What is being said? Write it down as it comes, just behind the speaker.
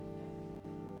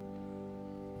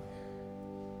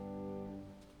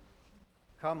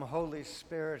Come, Holy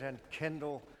Spirit, and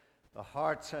kindle the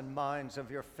hearts and minds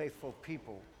of your faithful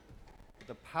people. With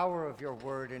the power of your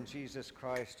word in Jesus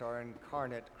Christ, our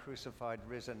incarnate, crucified,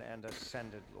 risen, and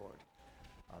ascended Lord.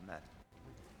 Amen.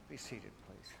 Be seated,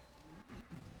 please.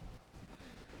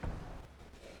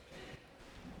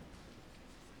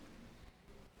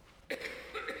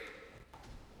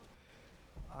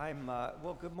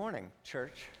 Well, good morning,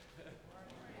 church.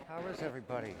 How is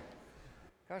everybody?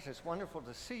 Gosh, it's wonderful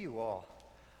to see you all.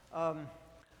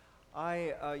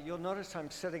 You'll notice I'm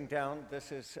sitting down.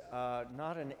 This is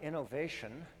not an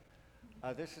innovation.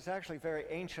 This is actually very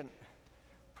ancient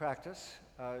practice.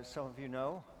 Some of you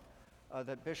know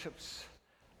that bishops,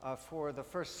 for the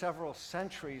first several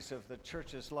centuries of the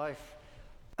church's life,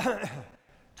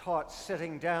 taught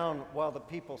sitting down while the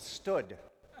people stood.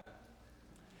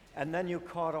 And then you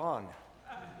caught on.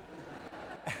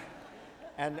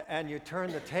 and you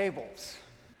turned the tables.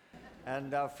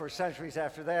 And for centuries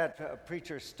after that,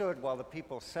 preachers stood while the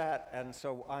people sat, and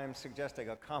so I am suggesting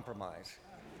a compromise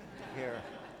here.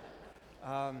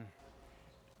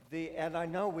 And I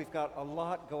know we've got a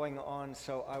lot going on,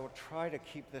 so I will try to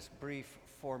keep this brief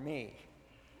for me.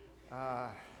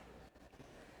 I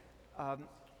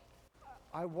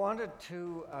wanted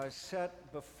to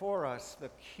set before us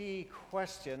the key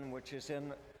question, which is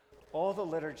in all the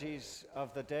liturgies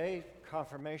of the day: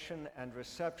 confirmation and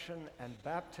reception and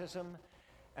baptism,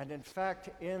 and in fact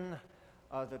in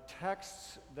the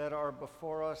texts that are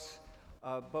before us,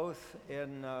 both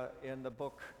in the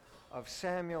book of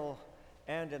Samuel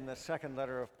and in the second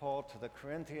letter of Paul to the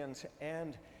Corinthians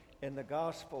and in the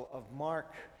Gospel of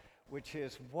Mark, which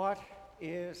is, what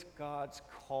is God's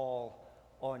call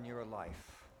on your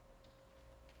life?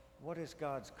 What is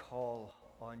God's call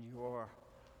on your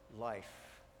life?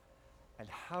 And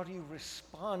how do you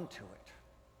respond to it?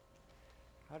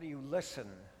 How do you listen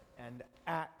and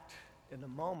act in the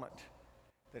moment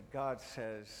that God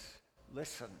says,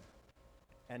 listen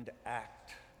and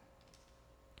act?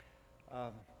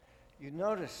 You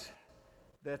notice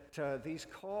that these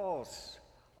calls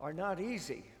are not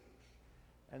easy,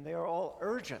 and they are all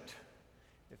urgent.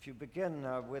 If you begin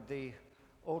with the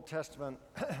Old Testament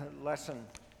lesson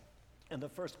in the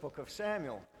first book of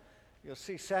Samuel, you'll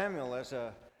see Samuel as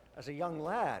a young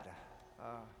lad,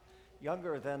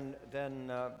 younger than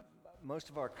most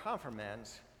of our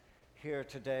confirmands here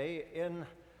today, in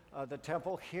the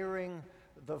temple, hearing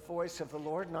the voice of the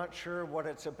Lord, not sure what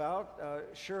it's about.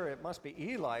 Sure, it must be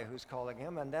Eli who's calling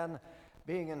him, and then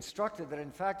being instructed that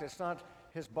in fact it's not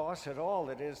his boss at all,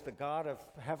 it is the God of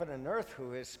heaven and earth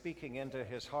who is speaking into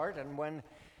his heart. And when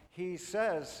he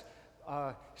says,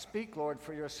 "Speak, Lord,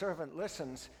 for your servant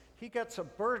listens," he gets a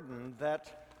burden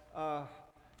that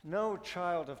no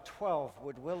child of 12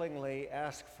 would willingly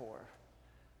ask for,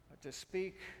 to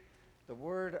speak the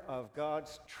word of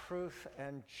God's truth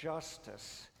and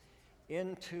justice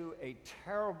into a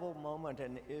terrible moment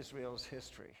in Israel's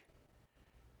history.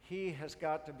 He has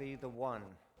got to be the one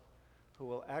who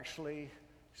will actually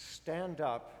stand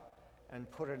up and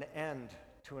put an end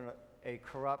to a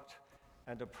corrupt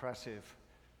and oppressive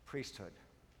priesthood.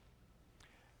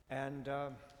 And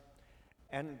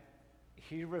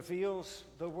he reveals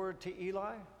the word to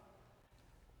Eli,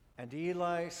 and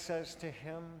Eli says to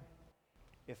him,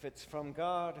 if it's from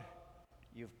God,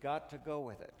 you've got to go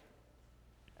with it.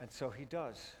 And so he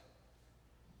does.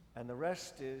 And the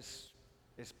rest is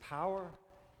power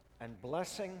and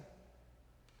blessing,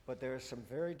 but there are some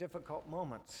very difficult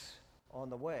moments on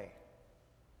the way.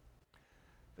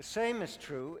 The same is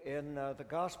true in the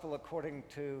Gospel according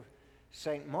to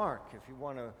St. Mark. If you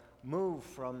want to move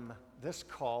from this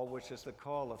call, which is the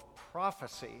call of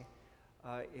prophecy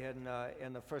in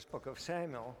the first book of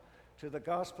Samuel, to the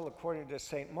Gospel according to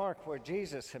St. Mark, where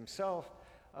Jesus himself,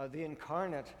 the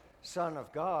incarnate Son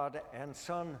of God and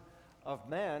Son of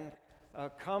Man,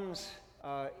 comes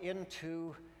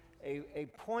into a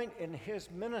point in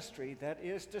his ministry that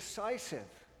is decisive.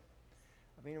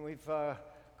 I mean, we've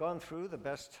gone through the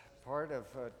best part of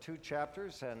 2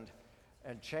 chapters and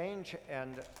change,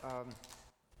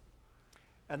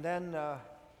 and then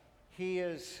he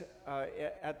is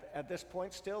at this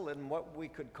point still in what we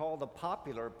could call the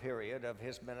popular period of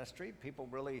his ministry. People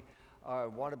really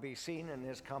want to be seen in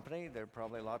his company. There are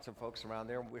probably lots of folks around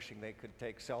there wishing they could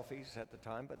take selfies at the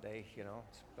time, but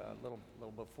it's a little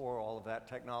before all of that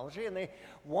technology, and they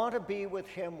want to be with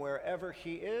him wherever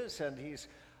he is. And he's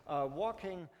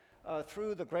walking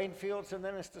through the grain fields, and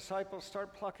then his disciples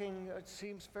start plucking, it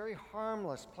seems very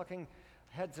harmless, plucking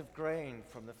heads of grain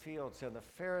from the fields, and the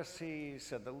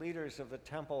Pharisees and the leaders of the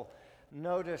temple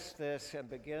notice this and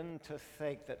begin to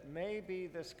think that maybe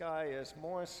this guy is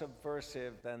more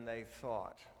subversive than they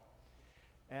thought.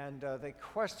 And they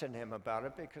question him about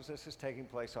it because this is taking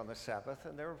place on the Sabbath,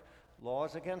 and there are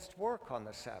laws against work on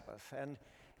the Sabbath.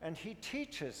 And he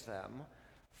teaches them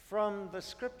from the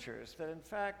Scriptures that, in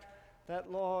fact, that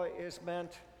law is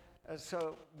meant as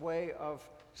a way of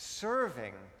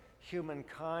serving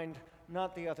humankind,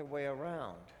 not the other way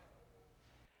around.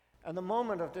 And the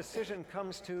moment of decision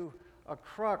comes to a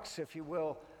crux, if you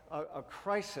will, a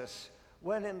crisis,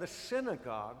 when in the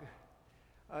synagogue,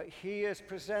 he is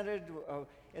presented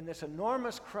in this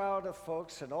enormous crowd of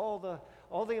folks, and all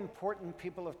the important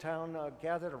people of town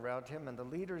gathered around him, and the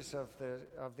leaders of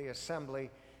the assembly,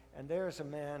 and there's a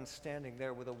man standing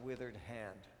there with a withered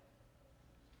hand.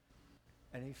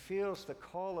 And he feels the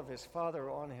call of his Father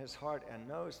on his heart and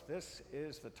knows this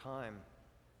is the time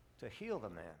to heal the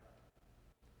man.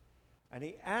 And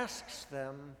he asks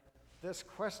them this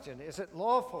question: is it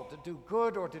lawful to do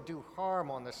good or to do harm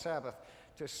on the Sabbath,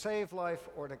 to save life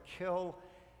or to kill?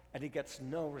 And he gets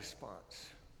no response.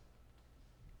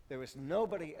 There was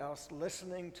nobody else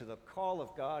listening to the call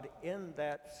of God in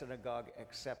that synagogue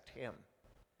except him.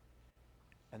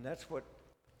 And that's what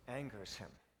angers him.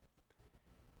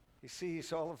 He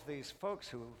sees all of these folks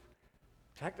who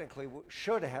technically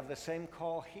should have the same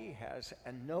call he has,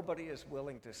 and nobody is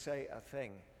willing to say a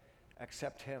thing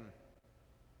except him.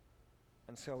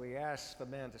 And so he asks the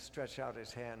man to stretch out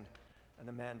his hand, and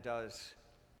the man does,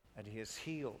 and he is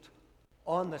healed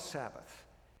on the Sabbath.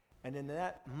 And in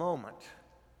that moment,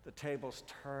 the tables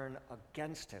turn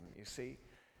against him, you see.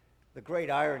 The great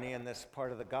irony in this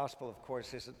part of the gospel, of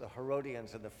course, is that the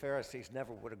Herodians and the Pharisees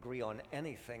never would agree on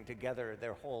anything together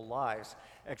their whole lives,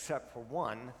 except for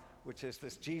one, which is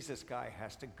this Jesus guy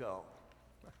has to go.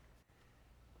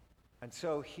 And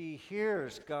so he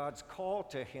hears God's call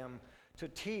to him to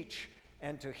teach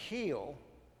and to heal,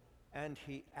 and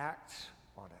he acts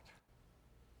on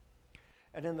it.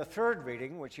 And in the third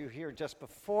reading, which you hear just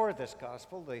before this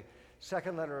gospel, the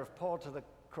second letter of Paul to the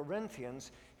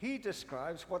Corinthians, he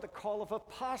describes what the call of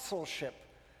apostleship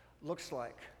looks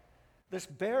like. This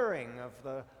bearing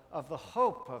of the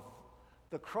hope of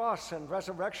the cross and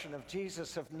resurrection of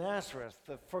Jesus of Nazareth,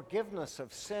 the forgiveness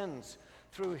of sins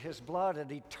through his blood,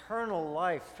 and eternal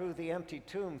life through the empty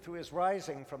tomb, through his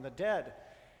rising from the dead.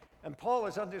 And Paul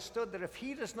has understood that if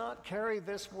he does not carry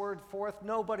this word forth,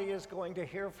 nobody is going to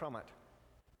hear from it.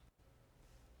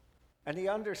 And he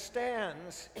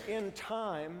understands in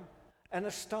time an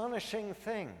astonishing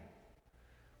thing,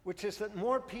 which is that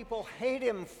more people hate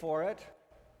him for it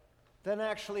than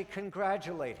actually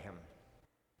congratulate him.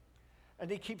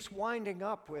 And he keeps winding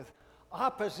up with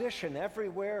opposition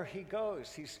everywhere he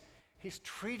goes. He's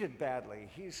treated badly.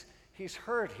 He's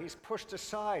hurt. He's pushed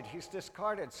aside. He's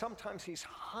discarded. Sometimes he's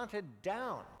hunted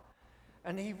down.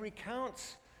 And he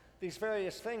recounts these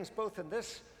various things, both in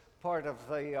this part of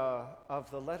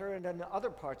the letter, and in other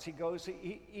parts he goes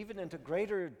even into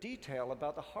greater detail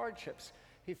about the hardships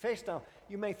he faced. Now,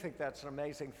 you may think that's an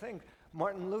amazing thing.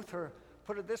 Martin Luther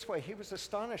put it this way: he was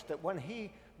astonished that when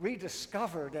he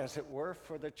rediscovered, as it were,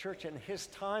 for the church in his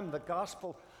time, the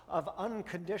gospel of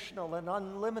unconditional and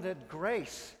unlimited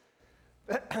grace,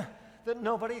 that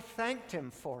nobody thanked him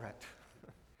for it.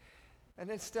 And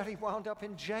instead he wound up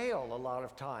in jail a lot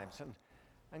of times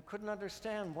and couldn't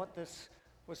understand what this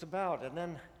was about. And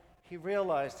then he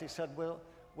realized, he said, will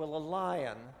a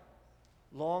lion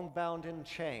long bound in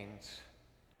chains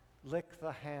lick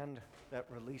the hand that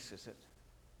releases it?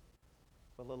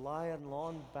 Will a lion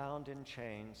long bound in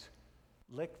chains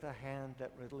lick the hand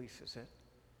that releases it?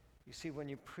 You see, when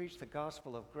you preach the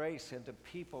gospel of grace into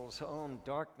people's own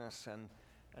darkness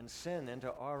and sin,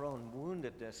 into our own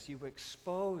woundedness, you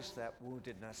expose that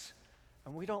woundedness.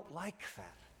 And we don't like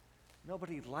that.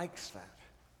 Nobody likes that.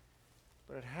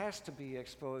 But it has to be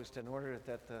exposed in order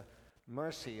that the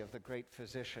mercy of the great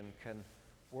physician can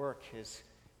work his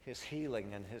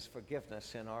healing and his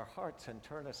forgiveness in our hearts and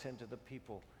turn us into the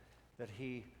people that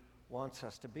he wants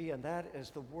us to be. And that is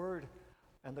the word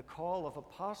and the call of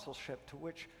apostleship to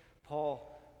which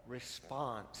Paul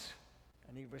responds.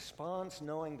 And he responds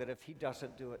knowing that if he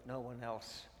doesn't do it, no one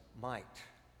else might.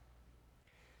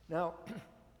 Now,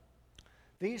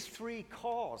 these three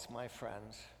calls, my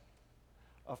friends,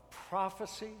 of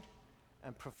prophecy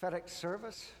and prophetic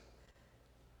service,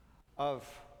 of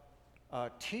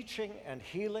teaching and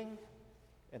healing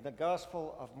in the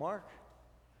Gospel of Mark,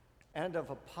 and of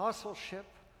apostleship,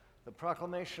 the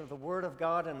proclamation of the Word of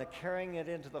God and the carrying it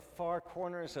into the far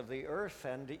corners of the earth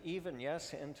and even,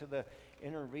 yes, into the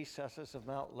inner recesses of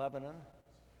Mount Lebanon.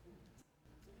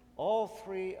 All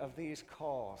three of these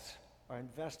calls are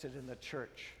invested in the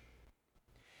church.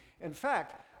 In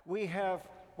fact, we have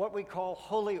what we call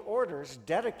holy orders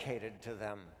dedicated to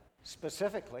them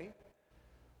specifically.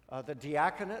 the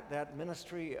diaconate, that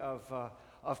ministry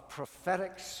of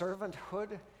prophetic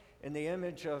servanthood in the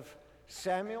image of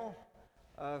Samuel.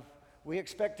 We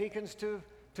expect deacons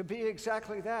to be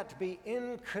exactly that, to be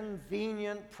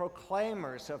inconvenient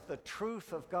proclaimers of the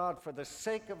truth of God for the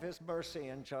sake of his mercy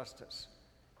and justice.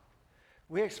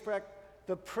 We expect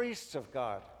the priests of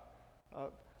God,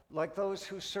 like those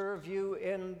who serve you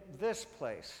in this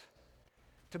place,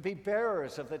 to be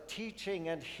bearers of the teaching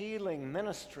and healing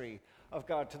ministry of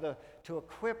God, to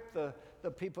equip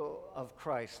the people of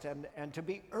Christ, and to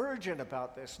be urgent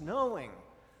about this, knowing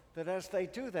that as they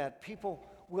do that, people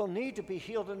will need to be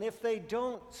healed, and if they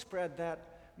don't spread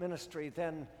that ministry,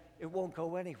 then it won't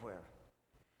go anywhere.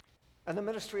 And the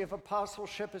ministry of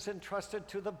apostleship is entrusted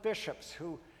to the bishops,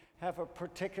 who have a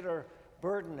particular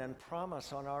burden and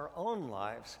promise on our own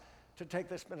lives to take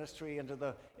this ministry into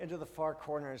the far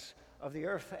corners of the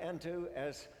earth, and to,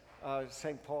 as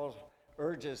St. Paul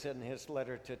urges in his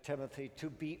letter to Timothy, to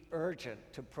be urgent,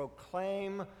 to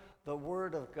proclaim the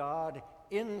word of God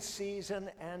in season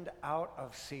and out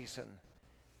of season.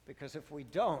 Because if we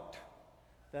don't,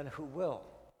 then who will?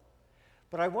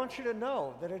 But I want you to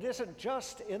know that it isn't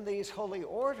just in these holy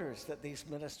orders that these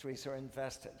ministries are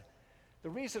invested. The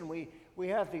reason we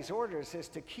have these orders is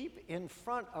to keep in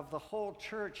front of the whole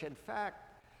church, in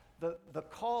fact, the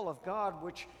call of God,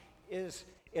 which is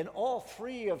in all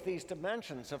three of these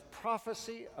dimensions of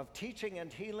prophecy, of teaching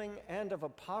and healing, and of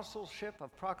apostleship,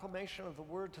 of proclamation of the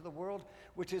word to the world,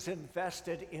 which is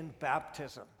invested in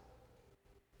baptism.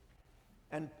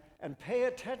 And pay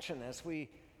attention as we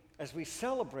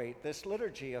celebrate this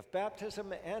liturgy of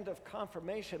baptism and of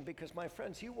confirmation, because, my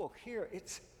friends, you will hear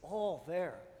it's all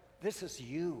there. This is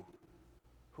you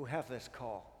who have this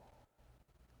call,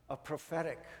 a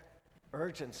prophetic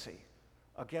urgency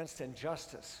against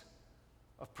injustice,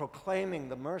 of proclaiming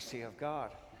the mercy of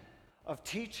God, of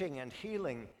teaching and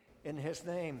healing in his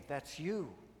name. That's you.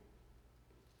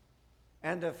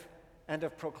 And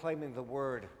of proclaiming the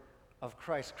word of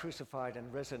Christ crucified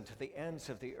and risen to the ends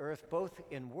of the earth, both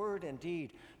in word and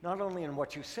deed, not only in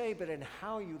what you say, but in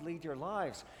how you lead your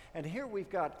lives. And here we've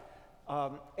got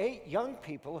 8 young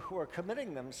people who are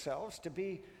committing themselves to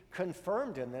be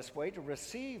confirmed in this way, to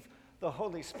receive the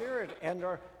Holy Spirit, and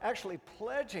are actually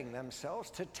pledging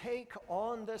themselves to take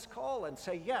on this call and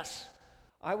say, yes,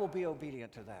 I will be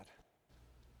obedient to that.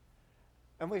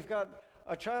 And we've got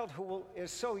a child who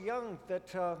is so young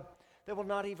that they will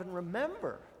not even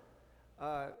remember,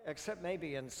 except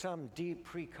maybe in some deep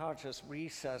preconscious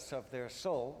recess of their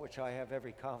soul, which I have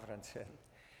every confidence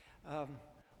in,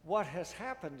 what has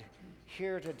happened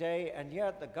here today. And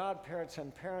yet the godparents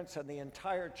and parents and the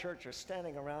entire church are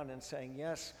standing around and saying,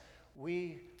 yes,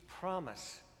 we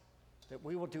promise that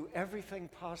we will do everything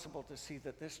possible to see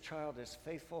that this child is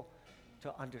faithful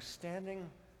to understanding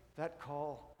that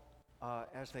call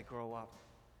as they grow up.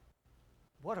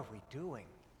 What are we doing?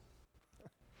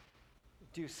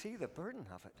 Do you see the burden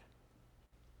of it?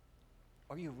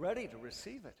 Are you ready to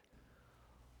receive it?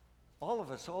 All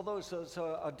of us, all those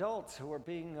adults who are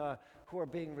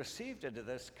being received into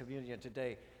this communion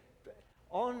today,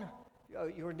 on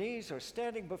your knees or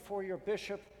standing before your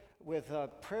bishop with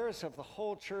prayers of the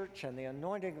whole church and the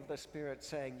anointing of the Spirit,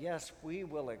 saying, yes, we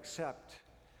will accept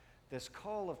this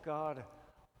call of God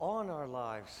on our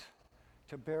lives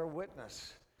to bear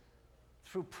witness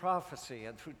through prophecy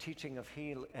and through teaching of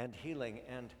healing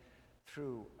and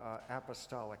through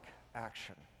apostolic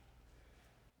action.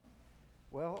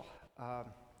 Well,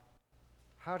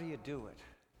 how do you do it?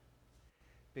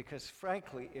 Because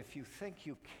frankly, if you think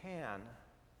you can,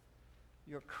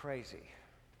 you're crazy.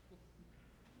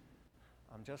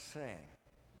 I'm just saying.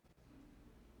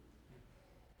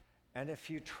 And if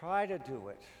you try to do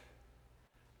it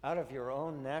out of your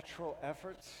own natural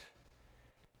efforts,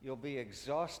 you'll be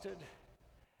exhausted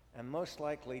and most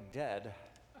likely dead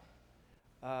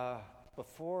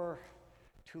before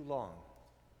too long.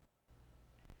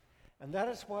 And that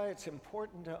is why it's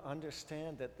important to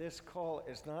understand that this call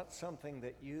is not something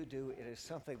that you do, it is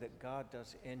something that God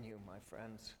does in you, my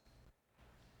friends.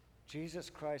 Jesus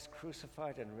Christ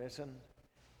crucified and risen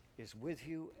is with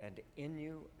you and in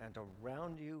you and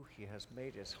around you. He has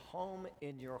made his home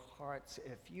in your hearts.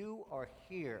 If you are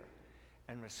here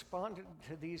and responded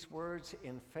to these words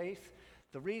in faith,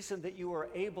 the reason that you are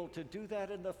able to do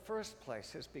that in the first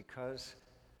place is because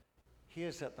he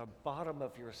is at the bottom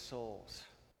of your souls.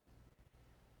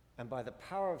 And by the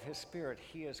power of his Spirit,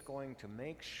 he is going to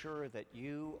make sure that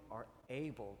you are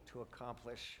able to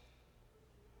accomplish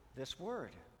this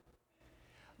word.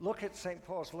 Look at St.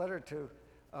 Paul's letter to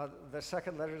the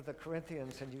second letter to the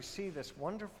Corinthians, and you see this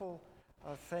wonderful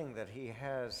thing that he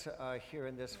has here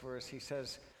in this verse. He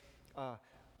says,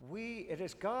 It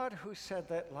is God who said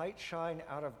that light shine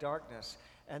out of darkness,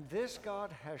 and this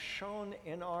God has shone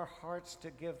in our hearts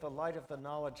to give the light of the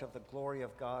knowledge of the glory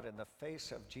of God in the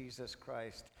face of Jesus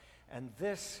Christ. And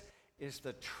this is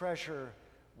the treasure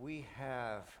we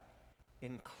have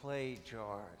in clay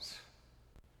jars.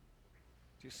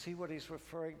 Do you see what he's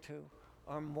referring to?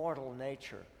 Our mortal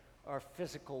nature, our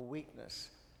physical weakness,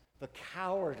 the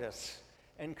cowardice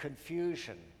and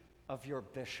confusion of your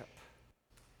bishop.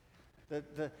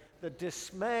 The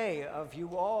dismay of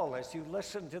you all as you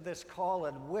listen to this call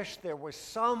and wish there was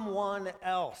someone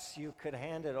else you could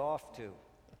hand it off to.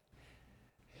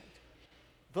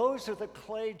 Those are the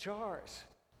clay jars.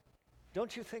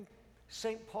 Don't you think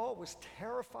St. Paul was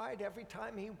terrified every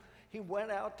time he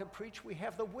went out to preach? We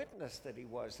have the witness that he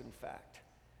was, in fact.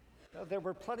 Now, there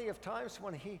were plenty of times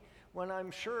when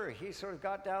I'm sure he sort of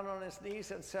got down on his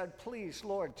knees and said, "Please,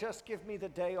 Lord, just give me the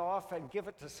day off and give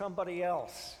it to somebody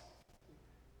else."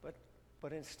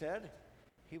 But instead,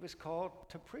 he was called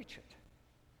to preach it.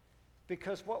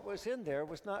 Because what was in there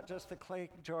was not just the clay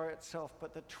jar itself,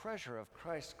 but the treasure of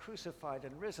Christ crucified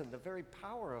and risen, the very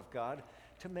power of God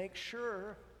to make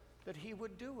sure that he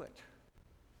would do it.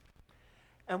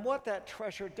 And what that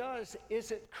treasure does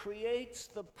is it creates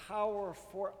the power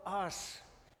for us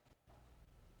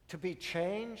to be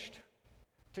changed,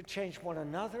 to change one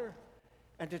another,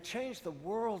 and to change the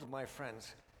world, my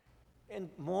friends, and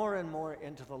more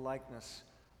into the likeness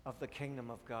of the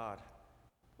kingdom of God,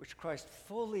 which Christ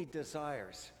fully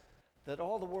desires that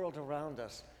all the world around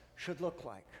us should look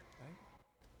like. Right?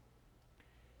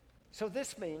 So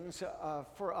this means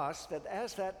for us that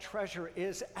as that treasure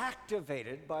is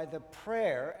activated by the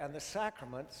prayer and the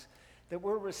sacraments that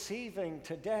we're receiving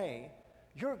today,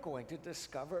 you're going to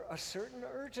discover a certain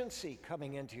urgency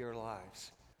coming into your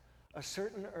lives, a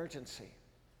certain urgency.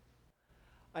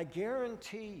 I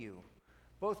guarantee you,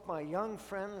 both my young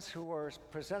friends who are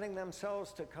presenting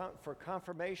themselves for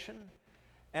confirmation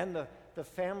and the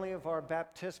family of our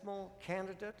baptismal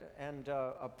candidate and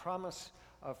a promise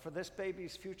for this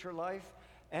baby's future life,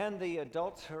 and the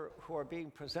adults who are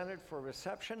being presented for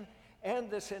reception,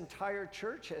 and this entire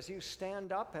church, as you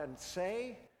stand up and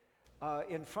say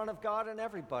in front of God and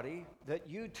everybody that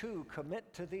you too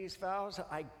commit to these vows,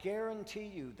 I guarantee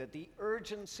you that the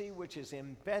urgency which is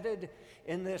embedded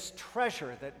in this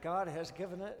treasure that God has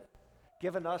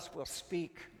given us will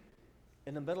speak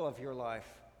in the middle of your life.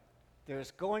 There's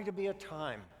going to be a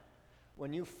time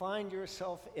when you find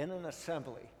yourself in an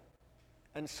assembly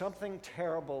and something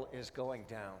terrible is going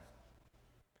down.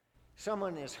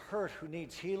 Someone is hurt who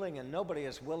needs healing and nobody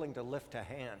is willing to lift a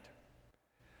hand.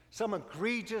 Some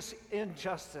egregious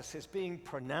injustice is being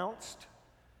pronounced,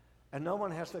 and no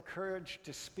one has the courage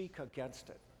to speak against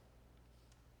it.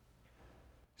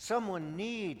 Someone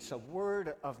needs a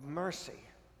word of mercy,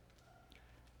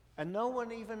 and no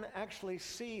one even actually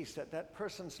sees that that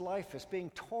person's life is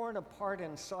being torn apart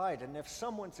inside, and if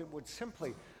someone would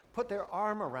simply put their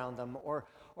arm around them or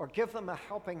give them a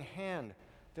helping hand,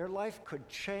 their life could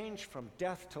change from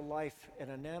death to life in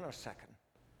a nanosecond.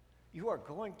 You are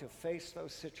going to face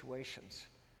those situations,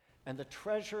 and the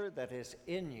treasure that is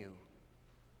in you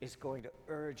is going to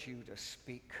urge you to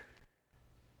speak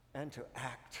and to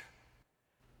act.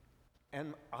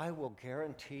 And I will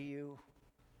guarantee you,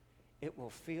 it will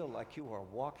feel like you are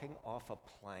walking off a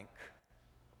plank.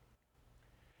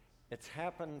 It's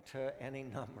happened to any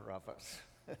number of us.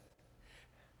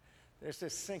 There's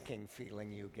this sinking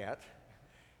feeling you get,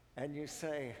 and you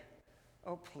say,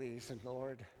 "Oh, please,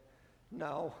 Lord,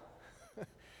 no."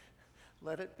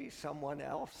 Let it be someone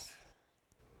else.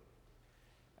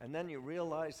 And then you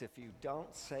realize if you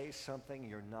don't say something,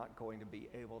 you're not going to be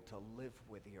able to live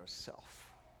with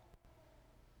yourself.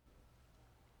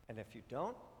 And if you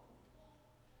don't,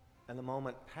 and the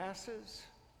moment passes,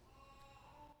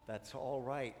 that's all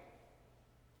right,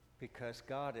 because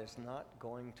God is not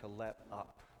going to let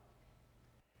up.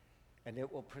 And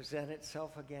it will present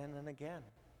itself again and again.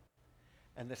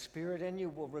 And the Spirit in you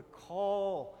will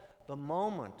recall the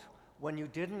moment when you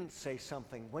didn't say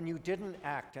something, when you didn't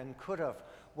act and could have,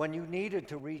 when you needed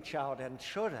to reach out and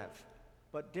should have,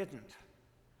 but didn't.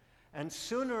 And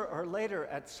sooner or later,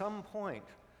 at some point,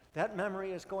 that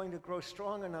memory is going to grow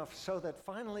strong enough so that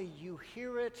finally you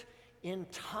hear it in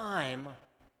time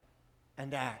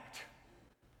and act.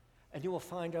 And you will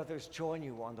find others join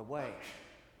you on the way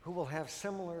who will have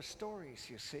similar stories,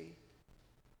 you see.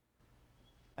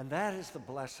 And that is the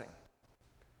blessing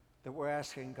that we're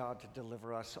asking God to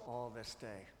deliver us all this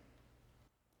day.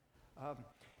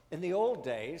 In the old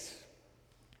days,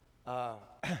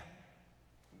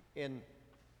 in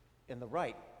the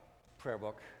Wright prayer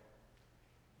book,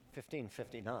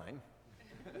 1559,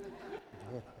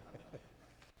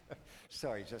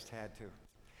 Sorry, just had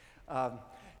to.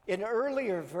 In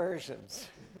earlier versions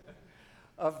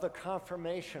of the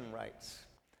confirmation rites,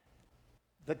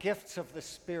 the gifts of the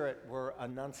Spirit were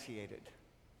enunciated.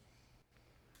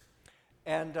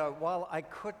 And while I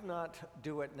could not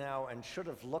do it now and should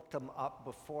have looked them up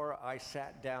before I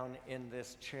sat down in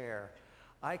this chair,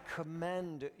 I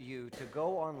commend you to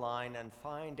go online and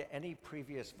find any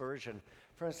previous version,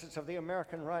 for instance, of the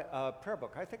American Prayer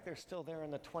Book. I think they're still there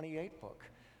in the 28 book,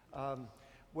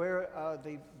 where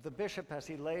the bishop, as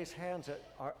he lays hands,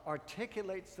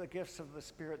 articulates the gifts of the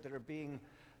Spirit that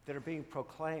are being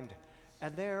proclaimed.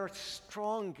 And they're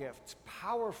strong gifts,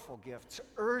 powerful gifts,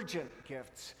 urgent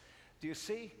gifts. Do you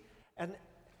see?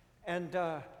 And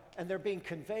they're being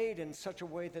conveyed in such a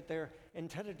way that they're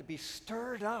intended to be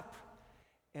stirred up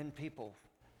in people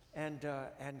and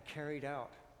carried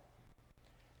out.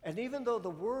 And even though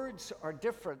the words are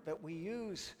different that we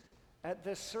use at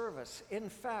this service, in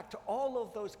fact, all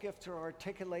of those gifts are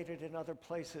articulated in other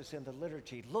places in the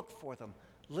liturgy. Look for them,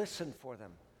 listen for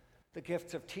them. The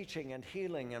gifts of teaching and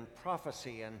healing and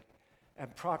prophecy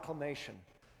and proclamation.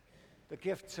 The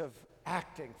gifts of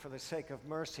acting for the sake of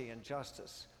mercy and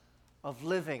justice, of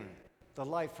living the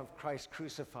life of Christ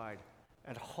crucified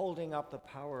and holding up the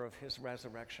power of his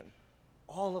resurrection.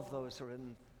 All of those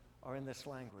are in this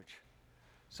language.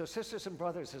 So sisters and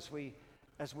brothers, as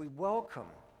we welcome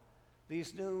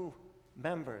these new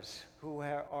members who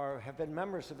have been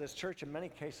members of this church in many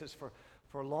cases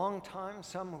for a long time,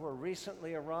 some who are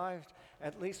recently arrived,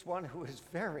 at least one who is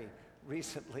very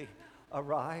recently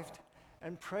arrived,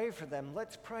 and pray for them.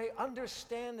 Let's pray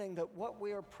understanding that what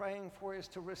we are praying for is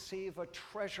to receive a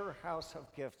treasure house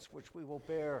of gifts which we will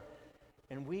bear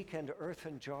in weak and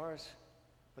earthen jars,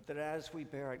 but that as we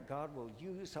bear it, God will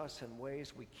use us in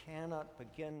ways we cannot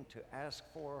begin to ask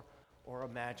for or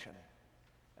imagine.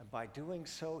 And by doing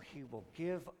so, he will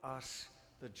give us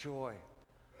the joy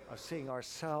of seeing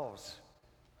ourselves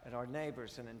and our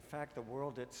neighbors, and in fact the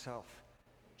world itself,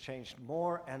 changed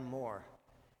more and more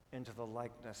into the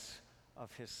likeness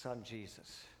of his Son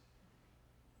Jesus,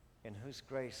 in whose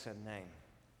grace and name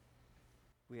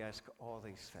we ask all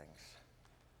these things.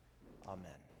 Amen.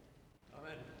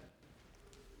 Amen.